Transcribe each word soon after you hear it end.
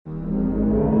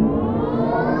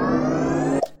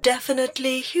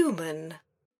definitely human.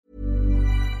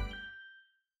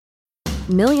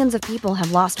 Millions of people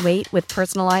have lost weight with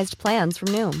personalized plans from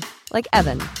Noom. Like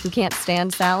Evan, who can't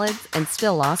stand salads and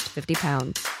still lost 50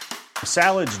 pounds.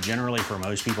 Salads generally for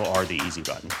most people are the easy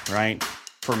button, right?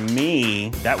 For me,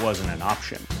 that wasn't an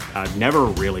option. I never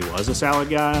really was a salad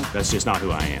guy. That's just not who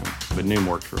I am. But Noom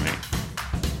worked for me.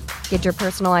 Get your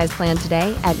personalized plan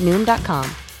today at Noom.com.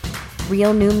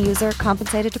 Real Noom user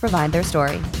compensated to provide their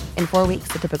story. In 4 weeks,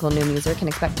 the typical Noom user can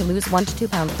expect to lose 1 to 2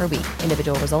 pounds per week.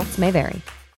 Individual results may vary.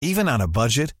 Even on a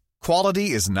budget,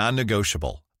 quality is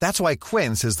non-negotiable. That's why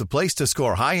Quince is the place to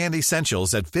score high-end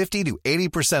essentials at 50 to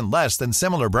 80% less than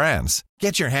similar brands.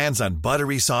 Get your hands on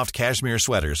buttery soft cashmere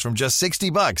sweaters from just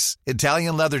 $60,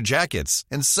 Italian leather jackets,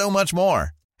 and so much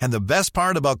more. And the best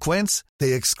part about Quince,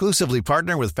 they exclusively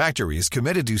partner with factories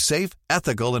committed to safe,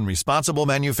 ethical, and responsible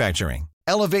manufacturing.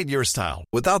 Elevate your style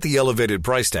without the elevated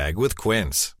price tag with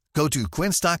Quince. Go to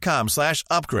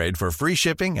quince.com/upgrade for free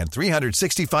shipping and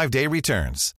 365-day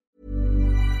returns.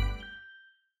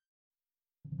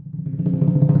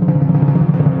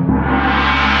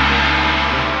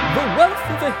 The wealth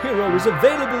of a hero is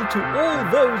available to all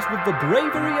those with the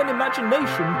bravery and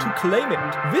imagination to claim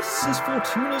it. This is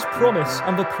Fortuna's promise,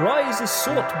 and the prize is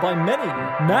sought by many.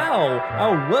 Now,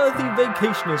 our worthy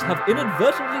vacationers have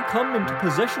inadvertently come into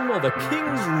possession of a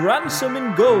king's ransom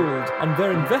in gold, and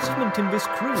their investment in this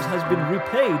cruise has been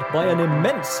repaid by an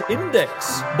immense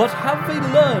index. But have they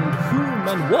learned whom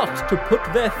and what to put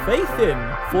their faith in?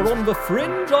 For on the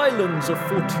fringe islands of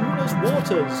Fortuna's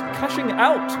waters, cashing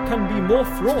out can be more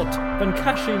fraught than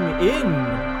cashing in.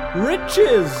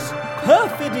 Riches,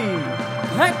 perfidy,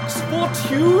 Pax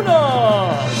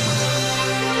Fortuna!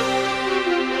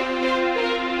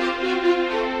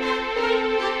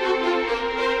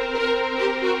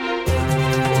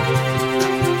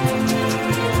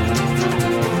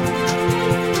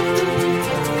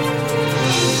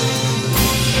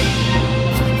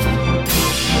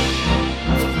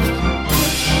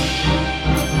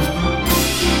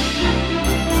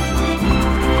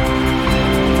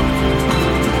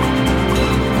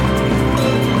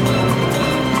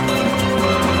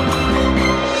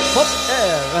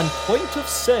 Point of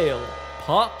Sale,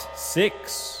 Part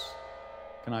 6.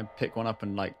 Can I pick one up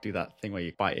and do that thing where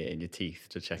you bite it in your teeth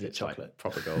to check it's chocolate?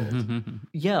 Proper gold?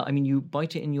 Yeah, I mean, you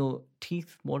bite it in your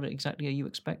teeth. What exactly are you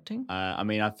expecting?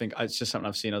 I think it's just something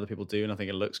I've seen other people do, and I think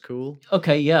it looks cool.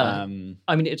 Okay, yeah.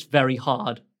 I mean, it's very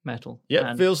hard metal.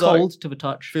 Yeah, it feels cold to the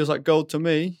touch. Feels like gold to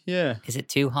me. Yeah. Is it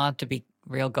too hard to be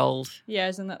real gold? Yeah,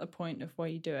 isn't that the point of why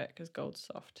you do it? Because gold's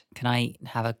soft. Can I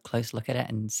have a close look at it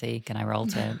and see? Can I roll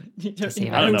to see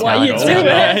if I don't know can why you tell do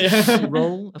it's it. gold?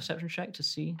 Roll a perception check to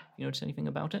see if you notice anything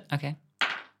about it. Okay.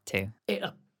 2. It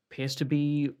appears to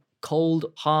be cold,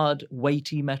 hard,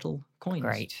 weighty metal coins.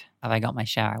 Great. Have I got my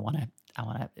share? I want to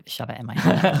shove it in my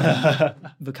hand.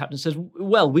 The captain says,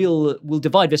 "Well, we'll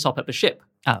divide this up at the ship."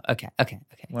 Oh, okay.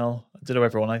 Well, I don't know,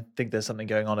 everyone. I think there's something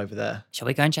going on over there. Shall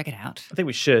we go and check it out? I think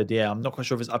we should, yeah. I'm not quite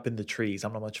sure if it's up in the trees.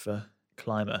 I'm not much of a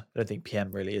climber. I don't think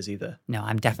PM really is either. No,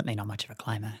 I'm definitely not much of a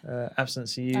climber.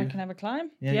 Absence, are you? I can have a climb.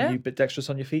 Yeah, you a bit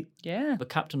dexterous on your feet? Yeah. The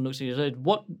captain looks at you and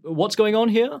says, What's going on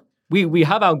here? We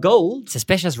have our gold.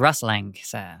 Suspicious rustling,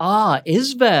 sir. Ah,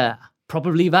 is there?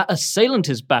 Probably that assailant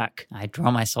is back. I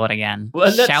draw my sword again.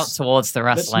 Well, shout towards the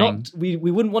rustling. We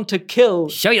wouldn't want to kill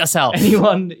Show yourself.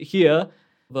 anyone here.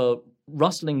 The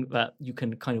rustling that you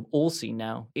can kind of all see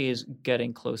now is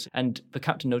getting closer. And the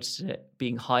captain notices it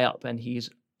being high up, and he's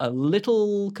a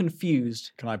little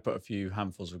confused. Can I put a few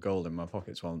handfuls of gold in my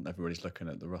pockets while everybody's looking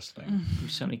at the rustling? You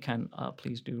certainly can.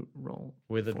 Please do roll.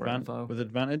 With info.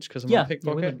 advantage? Because I'm Yeah, a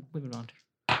pickpocket? with advantage.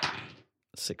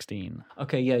 16.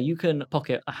 Okay, yeah, you can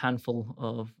pocket a handful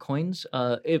of coins.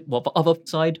 The other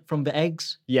side from the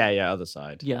eggs? Yeah, other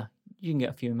side. Yeah, you can get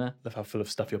a few in there. Love how full of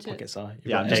stuff your pockets are. You've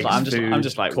Yeah, got I'm just, eggs, like, I'm, just, food, I'm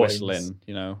just like coins. whistling,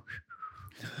 you know.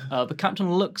 The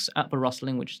captain looks at the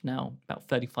rustling, which is now about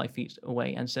 35 feet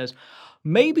away, and says,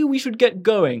 "Maybe we should get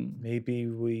going." Maybe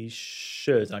we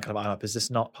should. And I kind of eye up. Is this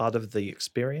not part of the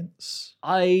experience?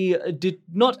 I did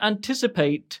not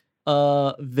anticipate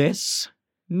this.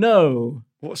 No.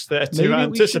 What's there Maybe to we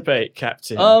anticipate,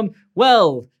 Captain?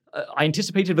 Well, I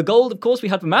anticipated the gold. Of course, we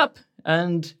had the map,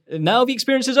 and now the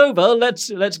experience is over.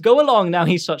 Let's go along. Now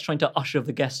he starts trying to usher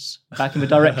the guests back in the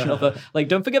direction of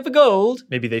don't forget the gold.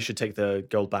 Maybe they should take the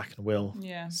gold back and we'll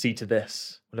Yeah. see to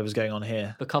this, whatever's going on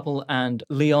here. The couple and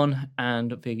Leon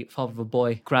and the father of the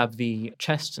boy grab the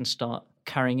chest and start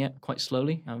carrying it quite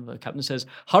slowly. And the captain says,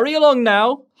 "Hurry along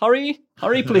now. Hurry,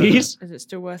 please." Is it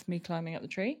still worth me climbing up the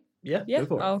tree? Yeah, Yeah, go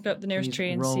for it. I'll go up the nearest Please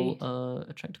tree and roll see.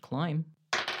 a check to climb.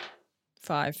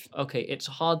 5. Okay, it's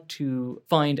hard to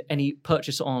find any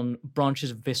purchase on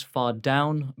branches this far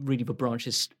down. Really, the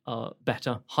branches are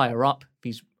better higher up.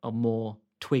 These are more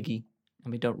twiggy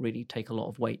and they don't really take a lot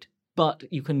of weight. But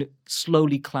you can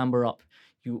slowly clamber up.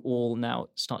 You all now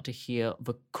start to hear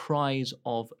the cries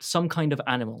of some kind of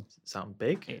animal. Sound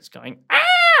big? It's going,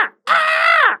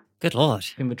 Good lord.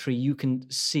 in the tree. You can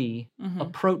see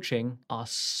approaching are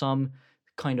some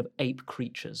kind of ape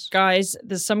creatures. Guys,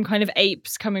 there's some kind of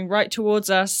apes coming right towards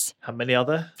us. How many are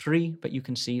there? 3, but you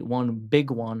can see 1 big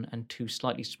one and 2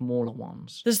 slightly smaller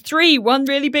ones. There's 3, 1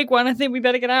 really big one. I think we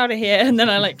better get out of here. And then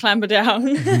I clamber down.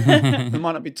 There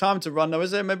might not be time to run though, is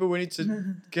there? Maybe we need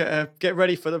to get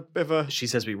ready for the bit of a... She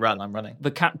says we run, I'm running.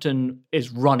 The captain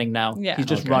is running now. Yeah. He's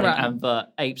just Okay. running, Run. and the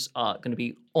apes are going to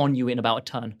be on you in about a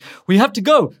turn. We have to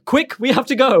go! Quick, we have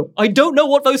to go! I don't know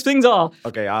what those things are!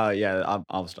 Okay,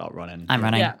 I'll start running. I'm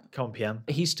running. Yeah. Come on, PM.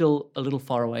 He's still a little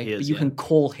far away, He is, but you yeah. can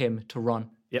call him to run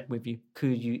Yep. with you.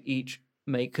 Could you each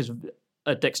make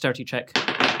a dexterity check?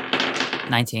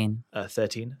 19.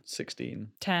 13.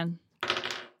 16. 10.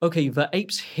 Okay, the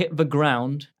apes hit the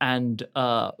ground and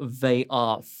they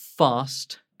are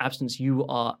fast. Absence, you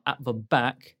are at the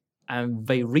back and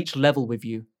they reach level with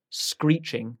you,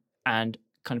 screeching and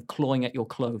kind of clawing at your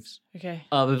clothes. Okay.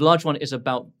 The large one is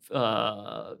about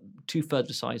 2/3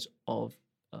 the size of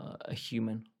a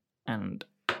human, and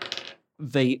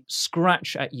they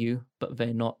scratch at you, but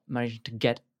they're not managing to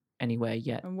get anywhere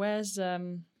yet. And where's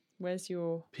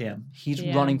your... PM. He's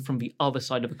Yeah. running from the other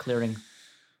side of the clearing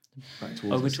Right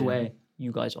towards over us, to yeah. where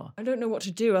you guys are. I don't know what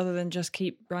to do other than just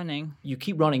keep running. You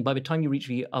keep running. By the time you reach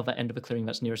the other end of the clearing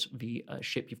that's nearest the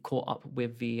ship, you've caught up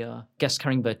with the guest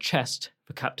carrying the chest.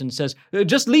 The captain says,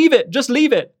 just leave it, just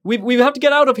leave it. We have to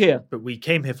get out of here. But we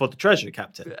came here for the treasure,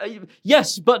 Captain.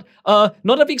 Yes, but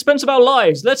not at the expense of our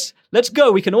lives. Let's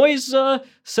go. We can always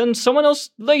send someone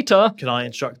else later. Can I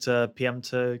instruct PM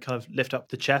to kind of lift up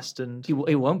the chest and... He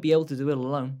won't be able to do it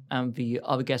alone. And the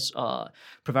other guests are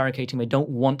prevaricating. They don't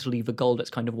want to leave the gold. That's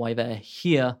kind of why they're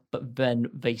here. But then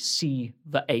they see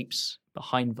the apes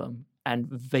behind them and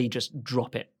they just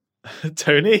drop it.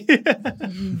 Tony?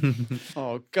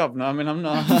 Oh, Governor, I mean, I'm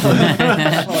not...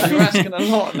 Oh, you're asking a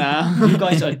lot now. You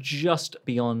guys are just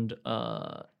beyond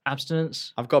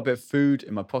abstinence. I've got a bit of food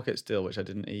in my pocket still, which I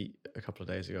didn't eat a couple of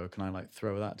days ago. Can I,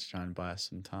 throw that to try and buy us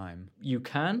some time? You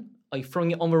can. Are you throwing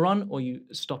it on the run or are you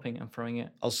stopping and throwing it?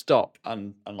 I'll stop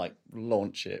and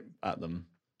launch it at them.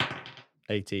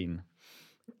 18.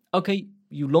 Okay,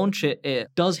 you launch it.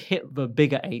 It does hit the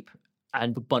bigger ape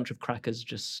and a bunch of crackers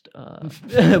just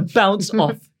bounce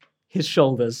off his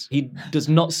shoulders. He does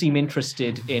not seem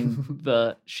interested in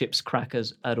the ship's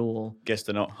crackers at all. Guess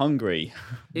they're not hungry.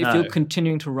 If No. you're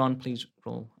continuing to run, please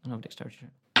roll another dexterity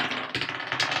check.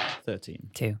 13.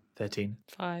 2. 13.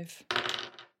 5.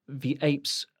 The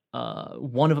apes,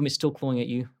 one of them is still clawing at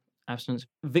you. Abstinence.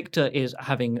 Victor is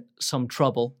having some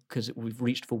trouble because we've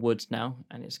reached the woods now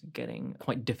and it's getting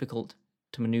quite difficult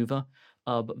to maneuver.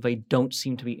 But they don't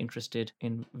seem to be interested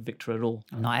in Victor at all.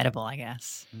 I'm not edible, I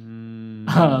guess.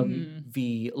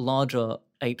 The larger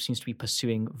ape seems to be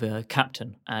pursuing the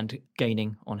captain and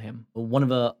gaining on him. One of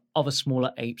the other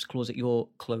smaller apes claws at your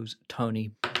clothes,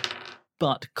 Tony,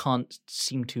 but can't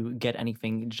seem to get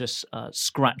anything, just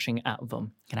scratching at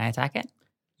them. Can I attack it?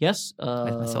 Yes? With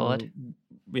my sword?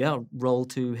 Yeah, roll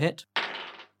to hit.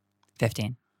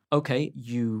 15. Okay,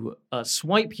 you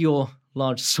swipe your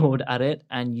large sword at it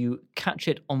and you catch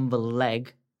it on the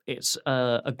leg. It's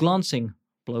a glancing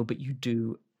blow, but you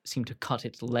do seem to cut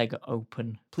its leg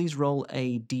open. Please roll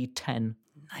a d10.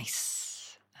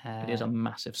 Nice. It is a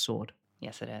massive sword.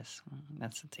 Yes, it is.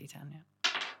 That's a D10,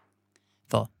 yeah.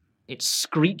 4. It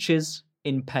screeches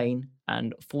in pain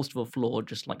and falls to the floor,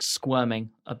 just squirming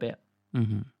a bit.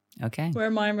 Mm-hmm. Okay. Where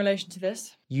am I in relation to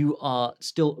this? You are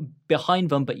still behind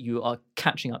them, but you are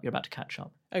catching up. You're about to catch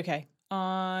up. Okay.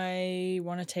 I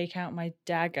want to take out my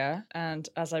dagger, and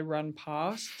as I run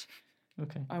past,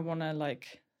 Okay. I want to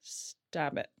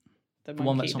stab it. The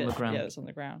one monkey that's on the ground. Yeah, that's on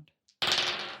the ground.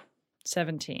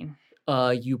 17.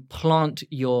 You plant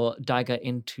your dagger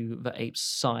into the ape's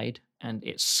side, and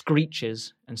it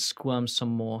screeches and squirms some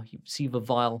more. You see the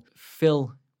vial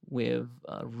fill with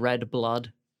red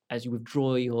blood. As you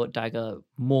withdraw your dagger,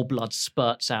 more blood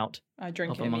spurts out. I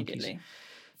drink of it the monkeys. immediately.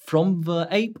 From the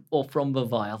ape or from the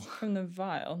vial? From the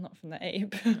vial, not from the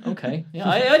ape. Okay. Yeah,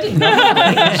 I didn't know.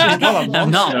 She's not a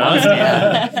monster. Not a monster,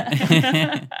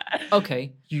 yeah.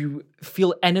 Okay. You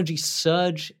feel energy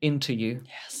surge into you.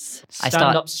 Yes. I Stand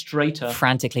start up straighter.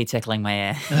 frantically tickling my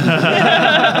ear.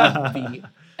 The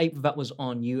ape that was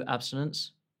on you,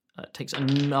 abstinence, takes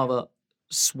another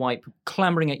swipe,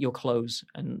 clambering at your clothes,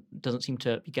 and doesn't seem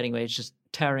to be getting away. It's just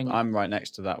tearing. I'm right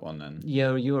next to that one then.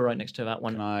 Yeah, you were right next to that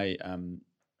one. Can I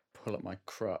pull up my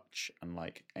crutch and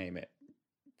like aim it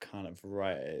kind of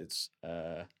right at its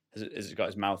has it got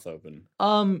his mouth open?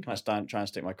 Can I try and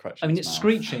stick my crutch I in mean, its it's mouth?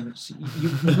 screeching. So you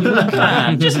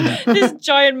can. Just this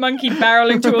giant monkey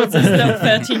barreling towards this little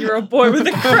 13-year-old boy with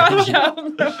a crutch out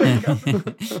of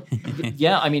nowhere.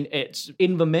 Yeah, I mean, it's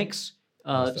in the mix.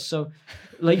 So,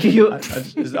 like you.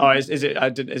 Is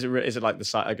it like the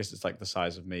size? I guess it's like the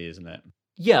size of me, isn't it?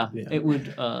 Yeah, it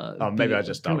would. Maybe I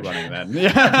just start pretty much- running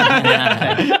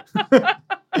then.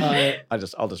 Uh,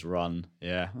 I'll just run.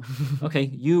 Yeah. Okay,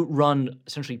 you run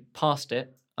essentially past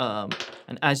it, and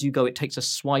as you go, it takes a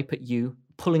swipe at you,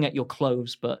 pulling at your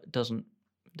clothes, but doesn't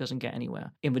get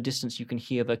anywhere. In the distance, you can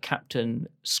hear the captain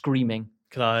screaming.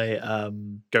 Can I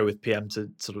go with PM to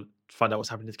sort of find out what's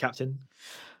happening to the captain?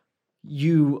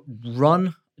 You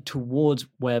run towards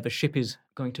where the ship is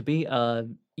going to be.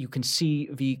 You can see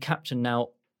the captain now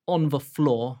on the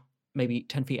floor, maybe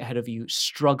 10 feet ahead of you,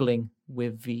 struggling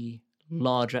with the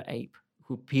larger ape,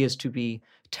 who appears to be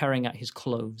tearing at his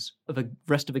clothes. The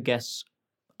rest of the guests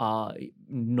are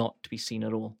not to be seen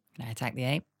at all. Can I attack the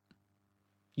ape?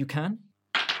 You can.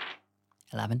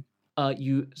 11.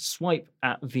 You swipe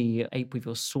at the ape with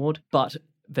your sword, but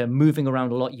they're moving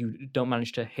around a lot. You don't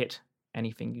manage to hit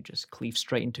anything. You just cleave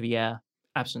straight into the air.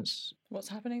 Absence. What's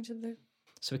happening to the...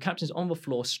 So the captain's on the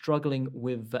floor, struggling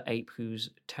with the ape who's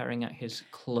tearing at his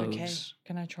clothes. Okay,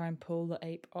 can I try and pull the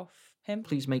ape off him?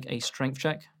 Please make a strength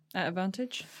check. At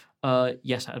advantage?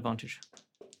 Yes, at advantage.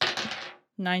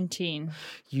 19.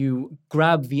 You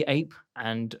grab the ape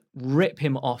and rip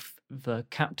him off the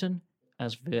captain.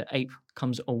 As the ape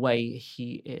comes away,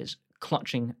 he is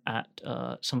clutching at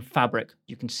some fabric.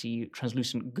 You can see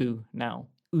translucent goo now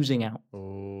oozing out.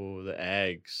 Oh, the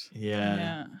eggs.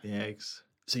 Yeah, the eggs.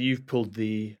 So you've pulled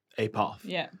the ape off.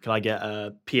 Yeah. Can I get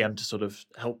a PM to sort of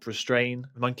help restrain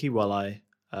the monkey while I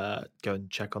go and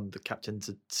check on the captain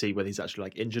to see whether he's actually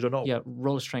like injured or not? Yeah,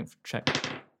 roll a strength check.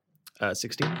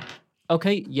 16.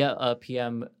 Okay, yeah,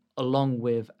 PM, along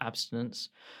with abstinence,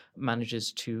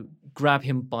 manages to grab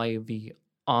him by the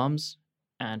arms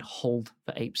and hold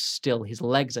the ape still. His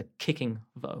legs are kicking,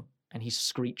 though, and he's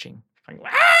screeching.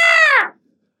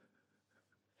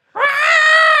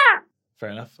 Fair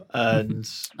enough. And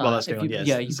while that's going on,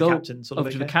 you is go the captain sort of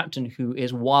over to the okay? captain, who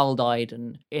is wild-eyed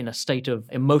and in a state of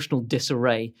emotional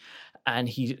disarray, and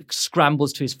he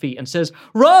scrambles to his feet and says,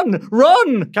 "Run!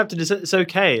 Run!" Captain, it's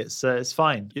okay. It's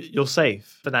fine. You're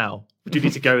safe for now. We do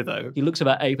need to go though. He looks at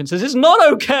that ape and says, "It's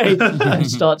not okay," and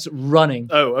starts running.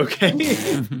 Oh, okay.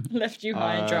 Left you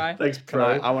high and dry. Thanks, Can Pro.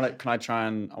 I want to try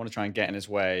and get in his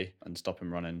way and stop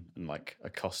him running and like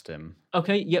accost him.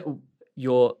 Okay, yeah,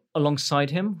 you're alongside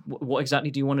him. What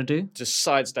exactly do you want to do? Just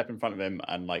sidestep in front of him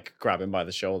and like grab him by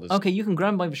the shoulders. Okay, you can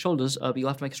grab him by the shoulders, but you'll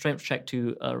have to make a strength check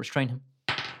to restrain him.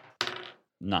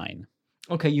 9.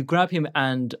 Okay, you grab him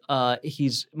and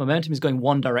his momentum is going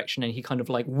one direction and he kind of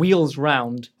like wheels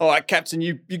round. All right, Captain,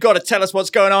 you got to tell us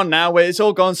what's going on now. It's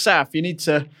all gone south. You need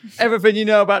to, everything you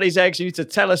know about these eggs, you need to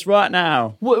tell us right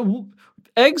now.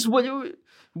 Eggs?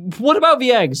 What about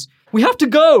the eggs? We have to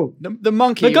go. The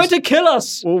monkey. They're going to kill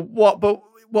us. Well,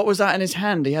 what was that in his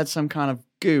hand? He had some kind of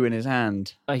goo in his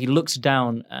hand. He looks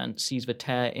down and sees the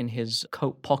tear in his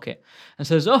coat pocket and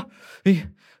says, "Oh, the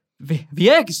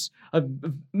eggs.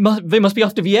 They must be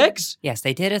after the eggs." Yes,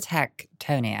 they did attack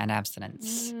Tony and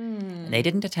Abstinence. They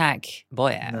didn't attack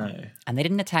Boyo. No. And they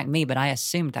didn't attack me, but I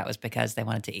assumed that was because they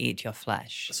wanted to eat your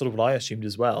flesh. That's sort of what I assumed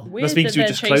as well. Weird Must be that because you were they're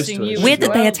just close chasing to you us. as Weird that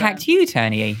well, they attacked you,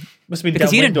 Tony. Must have been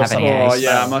Because down you didn't wind or have any something. eggs.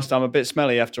 Oh yeah, I'm a bit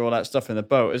smelly after all that stuff in the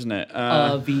boat, isn't it?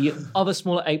 The other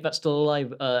smaller ape that's still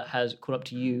alive has caught up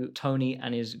to you, Tony,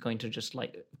 and is going to just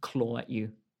like claw at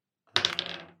you.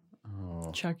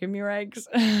 Chuck him your eggs.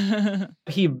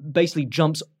 He basically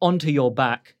jumps onto your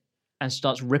back and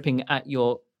starts ripping at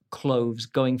your clothes,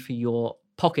 going for your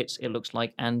pockets, it looks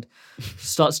like, and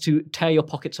starts to tear your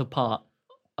pockets apart.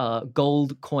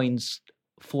 Gold coins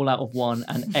fall out of one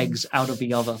and eggs out of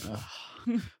the other.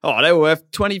 Oh, they were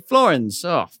worth 20 florins.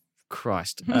 Oh,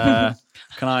 Christ. Can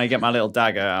I get my little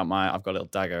dagger out? I've got a little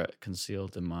dagger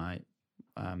concealed in my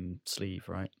sleeve,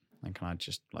 right? And can I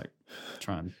just like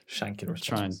try and shank it?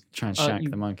 Try and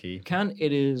shank the monkey?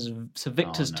 It is Sir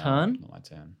Victor's turn. Not my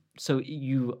turn. So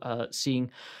you seeing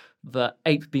the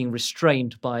ape being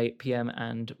restrained by PM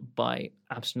and by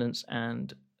Abstinence,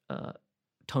 and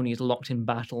Tony is locked in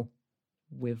battle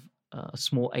with a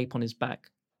small ape on his back,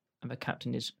 and the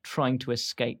captain is trying to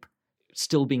escape,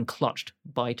 still being clutched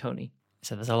by Tony.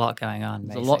 So there's a lot going on.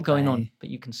 There's a lot going on, but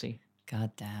you can see.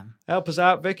 God damn. Help us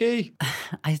out, Vicky.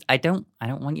 I don't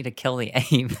want you to kill the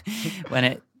ape when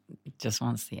it just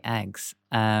wants the eggs.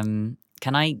 Can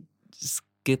I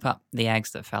scoop up the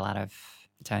eggs that fell out of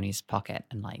Tony's pocket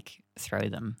and like throw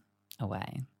them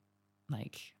away,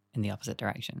 like in the opposite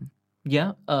direction?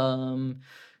 Yeah. Can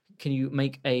you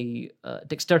make a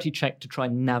dexterity check to try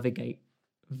and navigate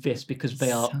this because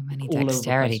they are so many all over the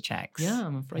dexterity place? checks. Yeah,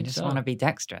 I'm afraid I just so. want to be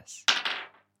dexterous.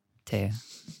 2.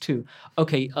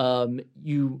 Okay.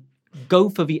 You go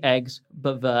for the eggs,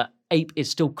 but the ape is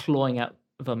still clawing at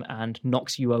them and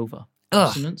knocks you over. Ugh.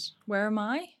 Abstinence. Where am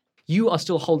I? You are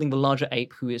still holding the larger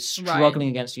ape who is Right. struggling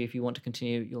against you. If you want to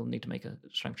continue, you'll need to make a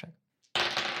strength check.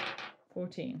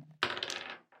 14.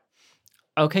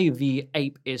 Okay, the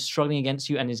ape is struggling against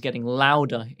you and is getting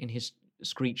louder in his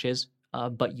screeches,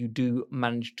 but you do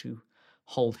manage to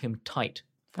hold him tight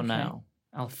for Okay. now.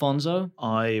 Alfonso?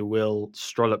 I will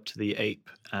stroll up to the ape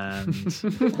and Cash.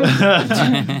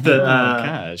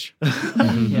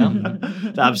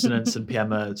 the abstinence and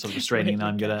PM are sort of restraining, and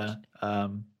I'm gonna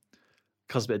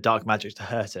cause a bit of dark magic to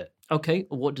hurt it. Okay,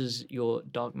 what does your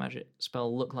dark magic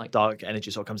spell look like? Dark energy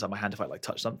sort of comes out of my hand if I like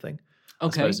touch something. I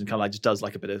Okay. suppose, and kind of like just does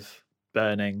like a bit of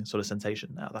burning sort of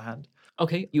sensation out of the hand.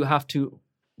 Okay, you have to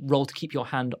roll to keep your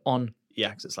hand on Yeah,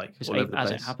 because it's like this all ape over the as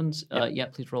place. it happens. Yep. Yeah,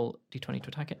 please roll d20 to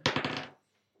attack it.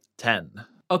 10.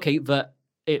 Okay,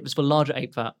 it was the larger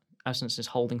ape that Abstinence is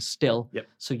holding still. Yep.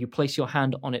 So you place your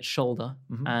hand on its shoulder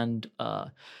Mhm. and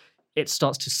it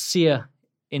starts to sear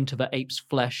into the ape's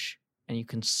flesh, and you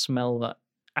can smell that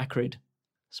acrid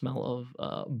smell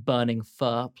of burning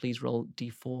fur. Please roll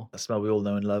d4. That smell we all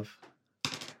know and love.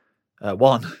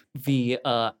 1. The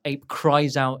ape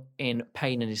cries out in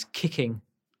pain and is kicking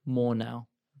more now,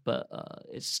 but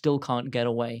it still can't get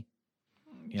away.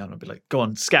 Yeah, I'm gonna be like, go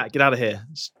on, scat, get out of here,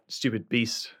 stupid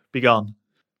beast, be gone.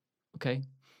 Okay,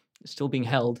 it's still being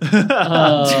held.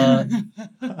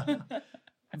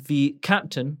 The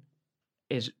captain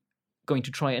is going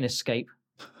to try and escape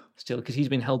still because he's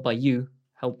been held by you,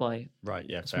 held by Right,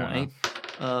 yeah, a fair small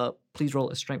enough. ape. Please roll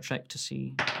a strength check to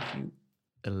see if you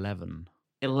 11.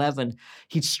 11.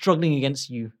 He's struggling against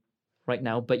you right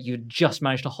now, but you just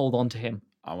managed to hold on to him.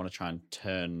 I want to try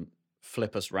and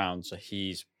flip us round so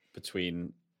he's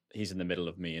in the middle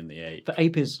of me and the ape. The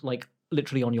ape is like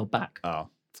literally on your back. Oh.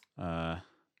 Can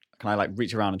I like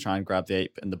reach around and try and grab the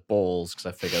ape in the balls? Because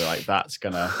I figure like that's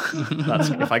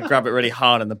if I grab it really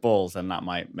hard in the balls, then that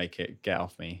might make it get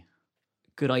off me.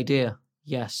 Good idea.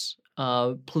 Yes.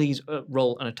 Please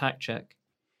roll an attack check.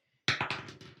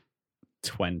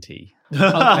 20.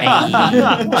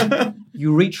 Okay.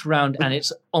 You reach around and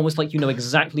it's almost like you know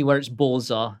exactly where its balls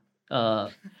are.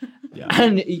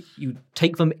 And you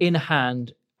take them in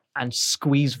hand and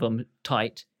squeeze them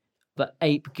tight. The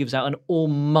ape gives out an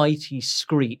almighty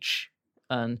screech.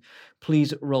 And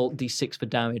please roll d6 for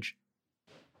damage.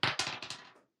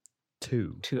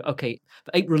 2. 2. Okay.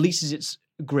 The ape releases its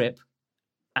grip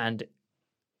and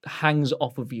hangs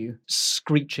off of you,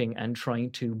 screeching and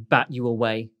trying to bat you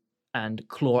away and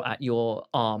claw at your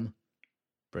arm.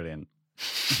 Brilliant.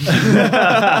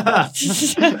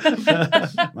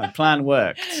 My plan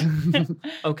worked.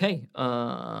 Okay.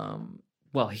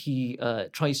 Well, he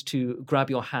tries to grab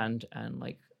your hand and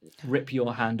like rip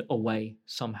your hand away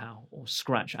somehow or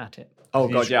scratch at it. Oh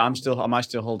god, yeah. Am I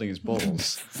still holding his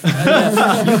balls?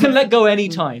 You can let go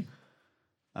anytime.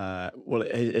 Well,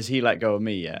 has he let go of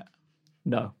me yet?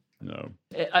 No. No.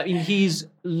 I mean, he's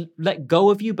let go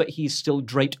of you, but he's still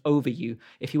draped over you.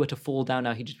 If he were to fall down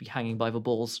now, he'd just be hanging by the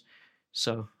balls.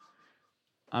 So,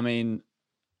 I mean,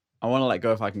 I want to let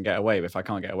go if I can get away, but if I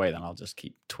can't get away, then I'll just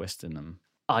keep twisting them.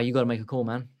 you got to make a call,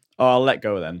 man. Oh, I'll let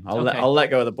go then. Okay. I'll let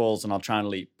go of the balls and I'll try and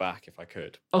leap back if I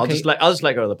could. Okay. I'll just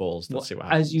let go of the balls. Let's see what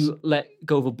happens. As you let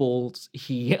go of the balls,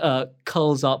 he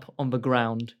curls up on the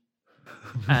ground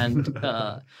and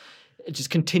it just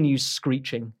continues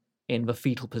screeching in the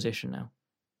fetal position now.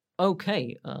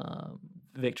 Okay,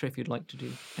 Victor, if you'd like to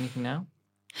do anything now.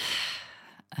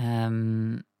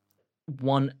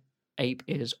 One ape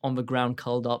is on the ground,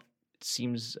 curled up. It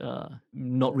seems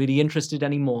not really interested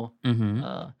anymore.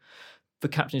 The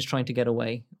captain is trying to get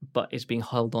away, but is being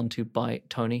held onto by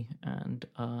Tony, and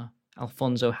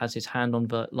Alfonso has his hand on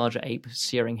the larger ape,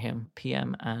 searing him.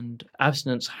 PM and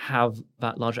Abstinence have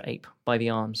that larger ape by the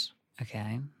arms.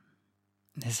 Okay.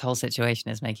 This whole situation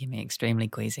is making me extremely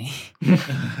queasy.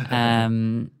 Are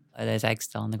those eggs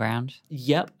still on the ground?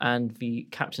 Yep, and the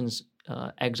captain's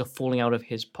eggs are falling out of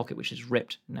his pocket, which is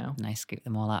ripped now. And I scoop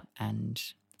them all up and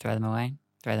throw them away?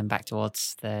 Throw them back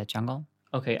towards the jungle?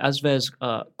 Okay, as there's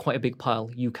quite a big pile,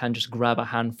 you can just grab a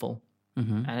handful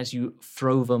And as you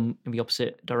throw them in the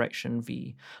opposite direction,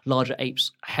 the larger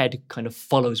ape's head kind of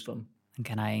follows them. And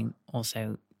can I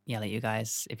also yell at you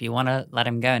guys, if you want to let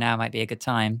him go now, might be a good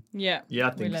time. Yeah. Yeah, I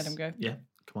we think let him go. Yeah,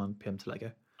 come on, PM to let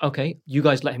go. Okay, you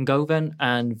guys let him go then,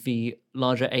 and the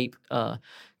larger ape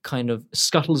kind of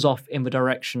scuttles off in the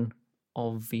direction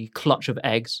of the clutch of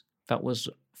eggs that was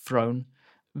thrown.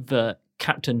 The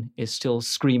captain is still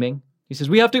screaming. He says,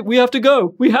 "We have to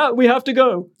go. We have to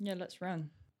go." Yeah, let's run.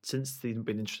 Since they've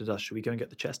been introduced to us, should we go and get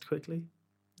the chest quickly?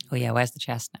 Oh yeah, where's the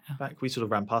chest now? Back, we sort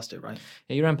of ran past it, right?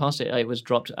 Yeah, you ran past it. It was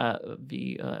dropped at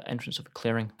the entrance of the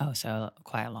clearing. Oh, so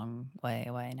quite a long way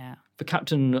away now. The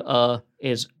captain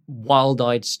is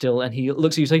wild-eyed still, and he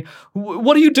looks at you saying,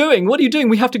 "What are you doing? What are you doing?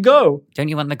 We have to go." Don't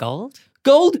you want the gold?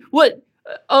 Gold? What?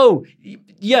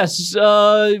 Yes.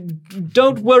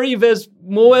 Don't worry. There's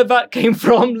more where that came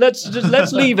from. Let's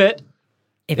leave it.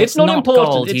 If It's not important.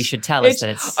 gold, you It's- should tell us that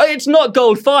it's... It's not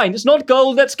gold. Fine. It's not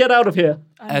gold. Let's get out of here.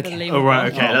 Unbelievable. Oh,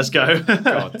 right, okay, let's go.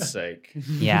 God's sake.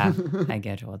 Yeah, I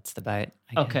go towards the boat.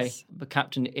 I Okay. guess. The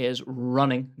captain is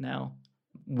running now,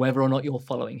 whether or not you're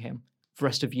following him. The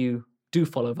rest of you do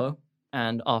follow, though.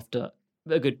 And after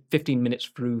a good 15 minutes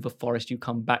through the forest, you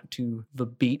come back to the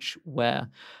beach where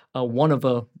one of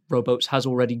the rowboats has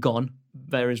already gone.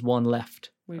 There is one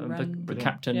left. We The run.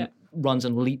 captain Yeah. runs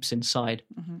and leaps inside.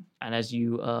 And as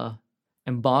you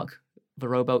embark the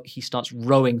rowboat, he starts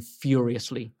rowing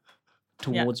furiously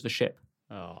towards the ship.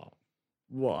 Oh,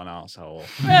 what an asshole.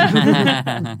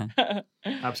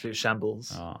 Absolute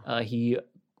shambles. Oh. He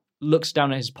looks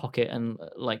down at his pocket and,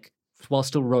 while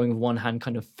still rowing with one hand,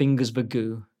 kind of fingers the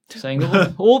goo, saying,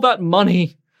 all that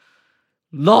money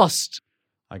lost.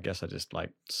 I guess I just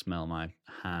smell my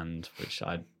hand, which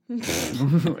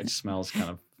smells kind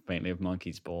of faintly of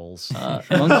monkey's balls.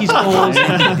 Monkey's balls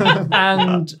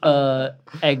and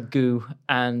egg goo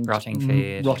and Rotting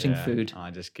food. Rotting Yeah, food.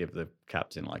 I just give the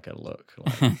captain a look.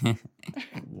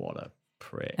 What a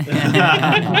prick.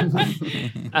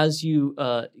 As you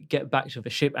get back to the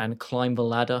ship and climb the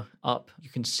ladder up, you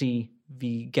can see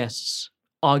the guests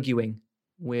arguing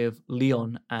with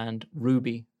Leon and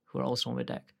Ruby, who are also on the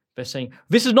deck. They're saying,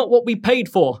 "This is not what we paid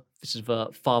for." This is the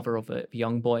father of the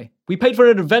young boy. "We paid for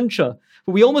an adventure,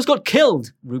 but we almost got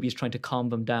killed." Ruby is trying to calm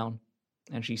them down,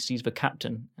 and she sees the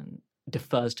captain and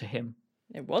defers to him.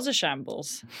 It was a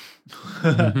shambles.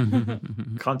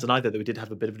 Can't deny that we did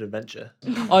have a bit of an adventure.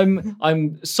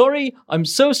 I'm sorry. I'm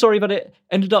so sorry that it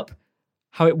ended up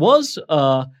how it was.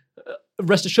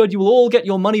 Rest assured, you will all get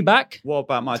your money back. What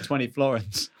about my 20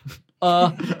 florins?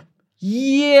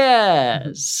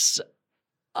 Yes.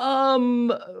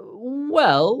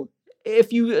 Well,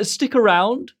 if you stick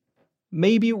around,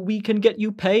 maybe we can get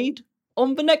you paid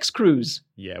on the next cruise.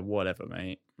 Yeah, whatever,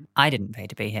 mate. I didn't pay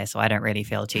to be here, so I don't really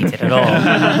feel cheated at all.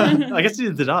 I guess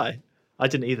neither did I. I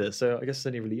didn't either, so I guess it's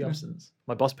only really your absence.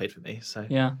 My boss paid for me, so...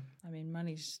 Yeah. I mean,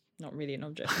 money's not really an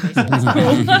object for me, so that's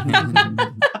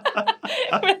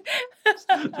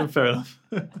cool. Fair enough.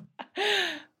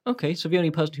 Okay, so the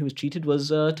only person who was cheated was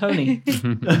Tony.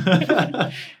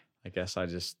 I guess I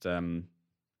just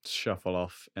shuffle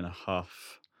off in a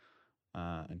huff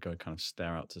and go kind of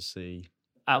stare out to sea.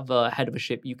 At the head of a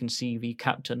ship, you can see the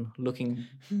captain looking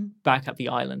back at the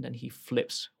island, and he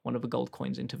flips one of the gold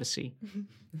coins into the sea.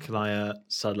 Can I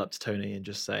sidle up to Tony and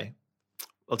just say,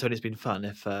 well, Tony, it's been fun.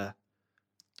 If, as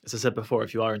I said before,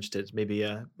 if you are interested,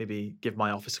 maybe give my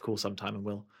office a call sometime and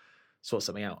we'll sort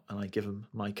something out. And I give him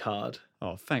my card.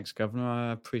 Oh, thanks, Governor.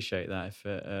 I appreciate that. If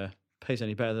it pays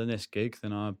any better than this gig,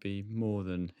 then I'd be more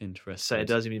than interested. So it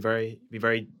does. You've been very,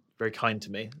 very kind to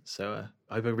me. So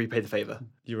I hope I repay the favour.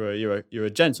 You're a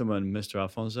gentleman, Mr.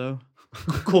 Alfonso.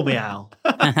 Call me Al.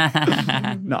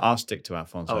 No, I'll stick to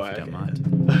Alfonso Oh, if you don't okay. mind.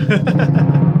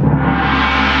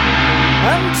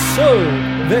 And so,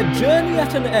 their journey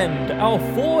at an end, our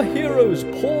four heroes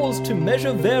pause to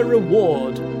measure their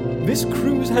reward. This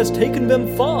cruise has taken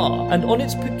them far, and on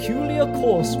its peculiar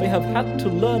course they have had to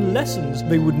learn lessons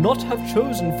they would not have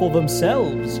chosen for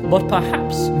themselves. But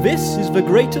perhaps this is the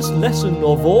greatest lesson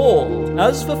of all.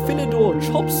 As the Philidor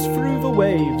chops through the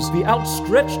waves, the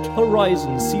outstretched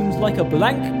horizon seems like a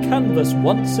blank canvas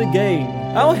once again.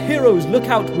 Our heroes look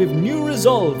out with new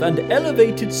resolve and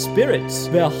elevated spirits,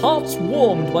 their hearts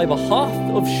warmed by the hearth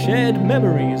of shared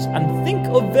memories, and think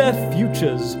of their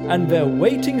futures and their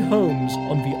waiting homes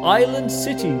on the island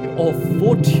city of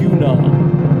Fortuna.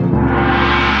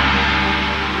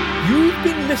 You've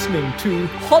been listening to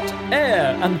Hot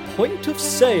Air and Point of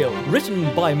Sale,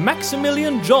 written by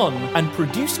Maximilian John and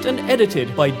produced and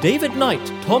edited by David Knight,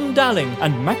 Tom Dalling,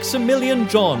 and Maximilian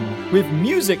John, with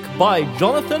music by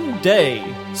Jonathan Day,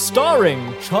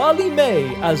 starring Charlie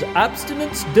May as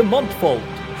Abstinence de Montfort,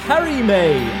 Harry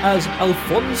May as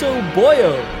Alfonso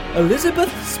Boyo,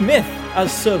 Elizabeth Smith as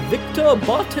Sir Victor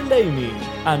Barthélemy,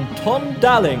 and Tom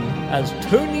Dalling as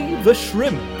Tony the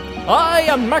Shrimp. I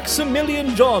am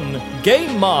Maximilian John,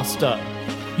 Game Master.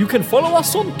 You can follow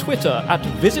us on Twitter at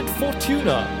Visit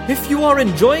Fortuna. If you are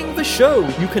enjoying the show,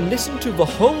 you can listen to the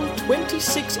whole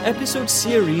 26-episode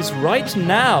series right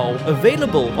now,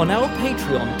 available on our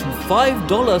Patreon to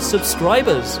 $5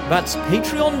 subscribers. That's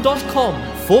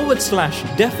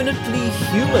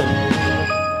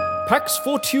patreon.com/definitelyhuman. Pax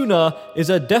Fortuna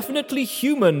is a Definitely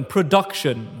Human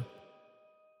production.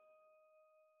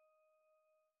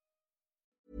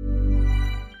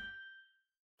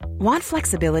 Want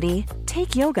flexibility?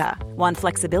 Take yoga. Want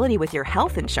flexibility with your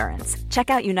health insurance? Check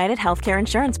out United Healthcare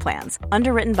Insurance Plans.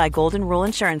 Underwritten by Golden Rule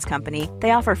Insurance Company, they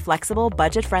offer flexible,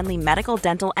 budget-friendly medical,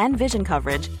 dental, and vision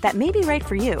coverage that may be right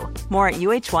for you. More at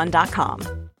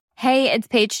uh1.com. Hey, it's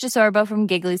Paige DeSorbo from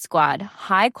Giggly Squad.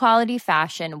 High quality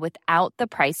fashion without the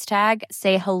price tag.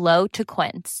 Say hello to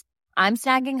Quince. I'm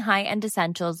snagging high-end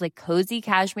essentials like cozy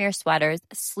cashmere sweaters,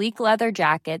 sleek leather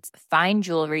jackets, fine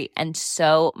jewelry, and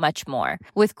so much more.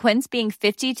 With Quince being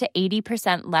 50 to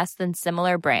 80% less than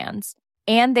similar brands.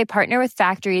 And they partner with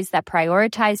factories that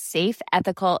prioritize safe,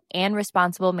 ethical, and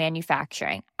responsible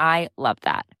manufacturing. I love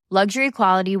that. Luxury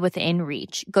quality within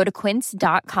reach. Go to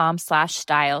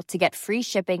quince.com/style to get free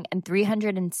shipping and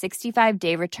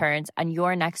 365-day returns on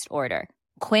your next order.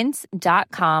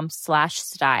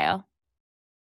 Quince.com/style.